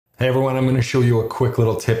Hey everyone, I'm going to show you a quick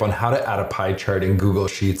little tip on how to add a pie chart in Google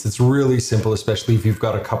Sheets. It's really simple, especially if you've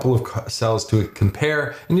got a couple of cells to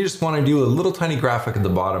compare and you just want to do a little tiny graphic at the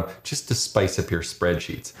bottom just to spice up your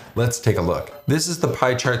spreadsheets. Let's take a look. This is the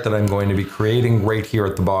pie chart that I'm going to be creating right here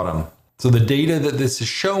at the bottom. So the data that this is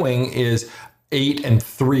showing is 8 and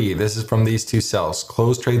 3. This is from these two cells,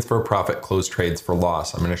 closed trades for a profit, closed trades for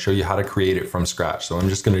loss. I'm going to show you how to create it from scratch. So I'm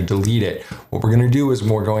just going to delete it. What we're going to do is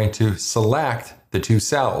we're going to select the two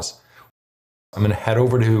cells. I'm going to head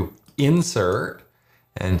over to Insert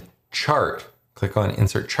and Chart. Click on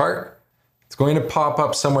Insert Chart. It's going to pop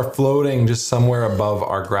up somewhere floating just somewhere above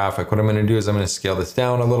our graphic. What I'm going to do is I'm going to scale this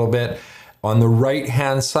down a little bit. On the right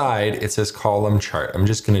hand side, it says Column Chart. I'm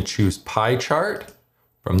just going to choose Pie Chart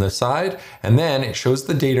from the side, and then it shows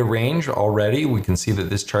the data range already. We can see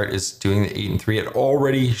that this chart is doing the 8 and 3. It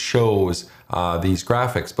already shows these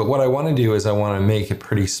graphics, but what I want to do is I want to make it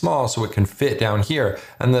pretty small so it can fit down here,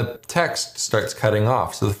 and the text starts cutting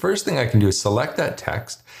off. So the first thing I can do is select that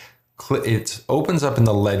text. It opens up in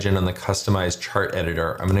the legend on the customized chart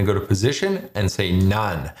editor. I'm going to go to position and say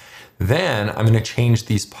none. Then I'm going to change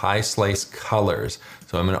these pie slice colors.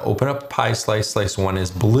 So I'm going to open up pie slice. Slice 1 is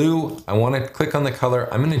blue. I want to click on the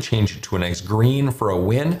color. I'm going to change it to a nice green for a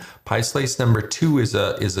win. Pie slice number 2 is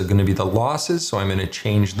going to be the losses. So I'm going to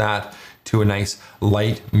change that to a nice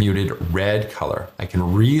light muted red color. I can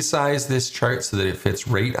resize this chart so that it fits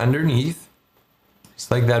right underneath. Just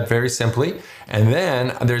like that, very simply. And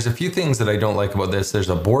then there's a few things that I don't like about this. There's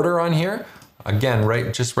a border on here.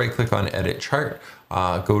 Again, just right click on Edit Chart,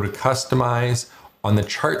 go to Customize. On the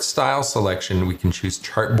chart style selection, we can choose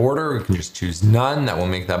chart border. We can just choose none. That will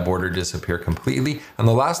make that border disappear completely. And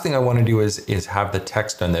the last thing I want to do is have the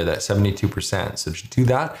text on there, that 72%. So to do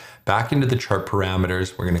that, back into the chart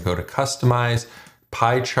parameters, we're going to go to Customize,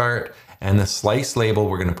 Pie Chart, and the slice label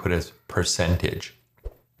we're going to put as percentage.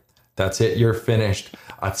 That's it, you're finished.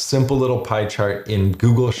 A simple little pie chart in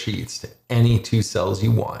Google Sheets to any two cells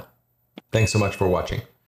you want. Thanks so much for watching.